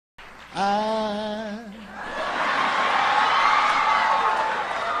I'm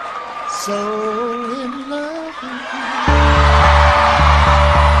so in love with you.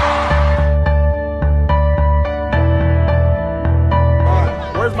 All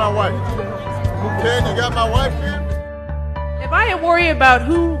right, where's my wife? Ken, you got my wife here? If I had worried about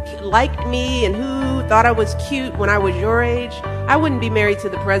who liked me and who thought I was cute when I was your age, I wouldn't be married to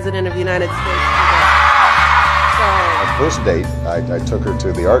the President of the United States today. Our first date, I took her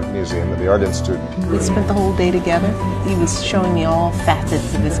to the Art Museum at the Art Institute. We spent the whole day together. He was showing me all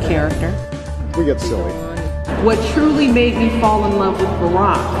facets of his character. We get silly. What truly made me fall in love with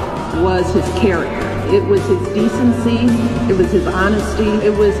Barack was his character. It was his decency, it was his honesty,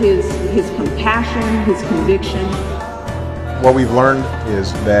 it was his compassion, his conviction. What we've learned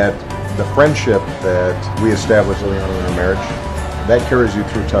is that the friendship that we established early on in our marriage, that carries you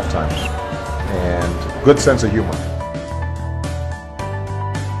through tough times. And good sense of humor.